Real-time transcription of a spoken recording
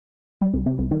I'm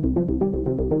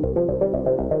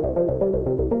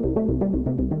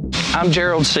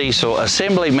Gerald Cecil,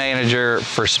 Assembly Manager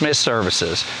for Smith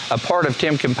Services, a part of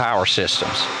Timken Power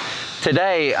Systems.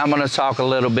 Today, I'm going to talk a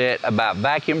little bit about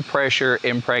vacuum pressure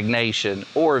impregnation,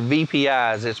 or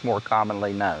VPI as it's more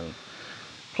commonly known.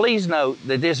 Please note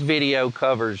that this video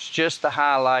covers just the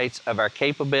highlights of our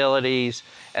capabilities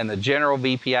and the general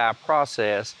VPI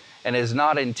process and is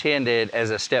not intended as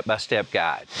a step-by-step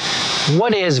guide.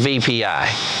 What is VPI?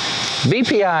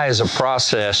 VPI is a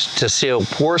process to seal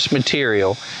porous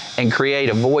material and create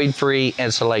a void-free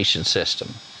insulation system.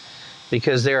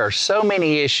 Because there are so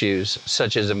many issues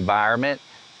such as environment,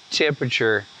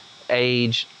 temperature,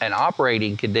 age, and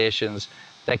operating conditions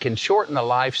that can shorten the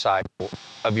life cycle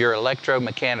of your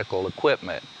electromechanical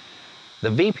equipment, the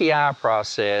VPI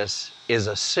process is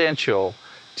essential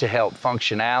to help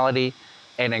functionality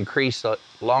and increase the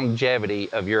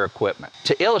longevity of your equipment.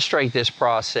 To illustrate this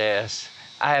process,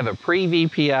 I have a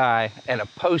pre-VPI and a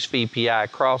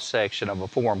post-VPI cross-section of a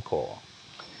form coil.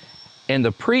 In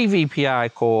the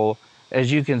pre-VPI coil,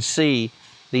 as you can see,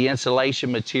 the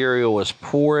insulation material is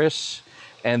porous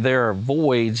and there are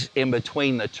voids in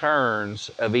between the turns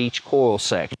of each coil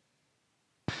section.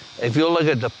 If you look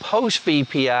at the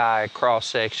post-VPI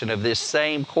cross-section of this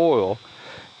same coil,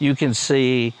 you can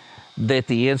see that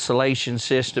the insulation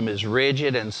system is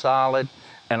rigid and solid,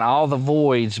 and all the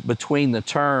voids between the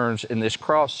turns in this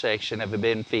cross-section have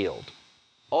been filled.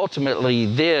 Ultimately,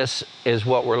 this is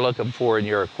what we're looking for in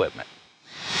your equipment.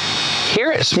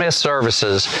 Here at Smith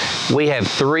Services, we have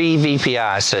 3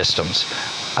 VPI systems,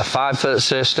 a 5-foot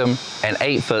system, an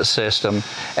 8-foot system,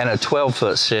 and a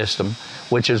 12-foot system,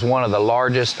 which is one of the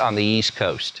largest on the East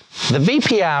Coast. The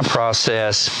VPI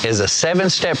process is a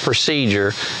 7-step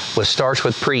procedure which starts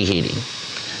with preheating.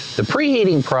 The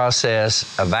preheating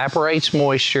process evaporates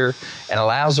moisture and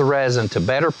allows the resin to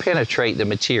better penetrate the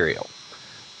material.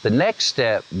 The next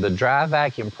step, the dry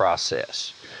vacuum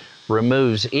process,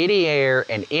 removes any air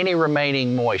and any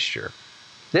remaining moisture.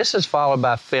 This is followed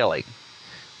by filling,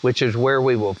 which is where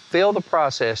we will fill the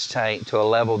process tank to a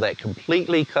level that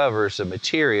completely covers the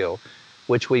material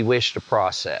which we wish to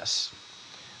process.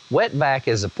 Wet vac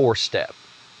is the 4th step.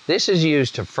 This is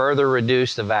used to further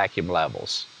reduce the vacuum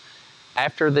levels.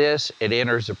 After this, it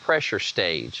enters the pressure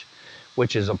stage,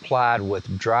 which is applied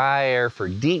with dry air for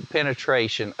deep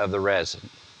penetration of the resin.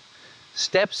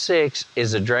 Step 6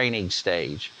 is the draining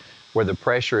stage, where the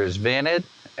pressure is vented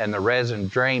and the resin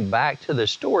drained back to the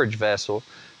storage vessel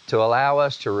to allow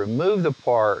us to remove the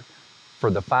part for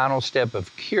the final step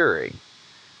of curing,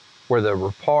 where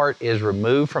the part is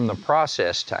removed from the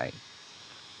process tank.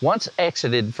 Once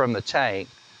exited from the tank,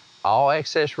 all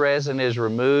excess resin is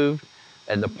removed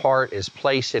and the part is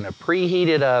placed in a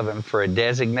preheated oven for a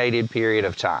designated period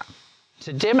of time.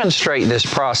 To demonstrate this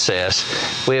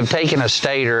process, we have taken a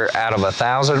stator out of a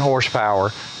 1,000 horsepower,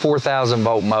 4,000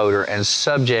 volt motor and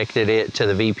subjected it to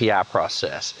the VPI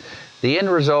process. The end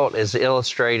result is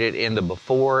illustrated in the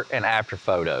before and after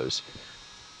photos.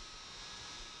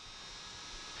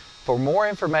 For more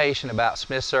information about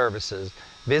Smith Services,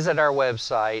 visit our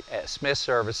website at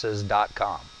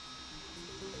smithservices.com.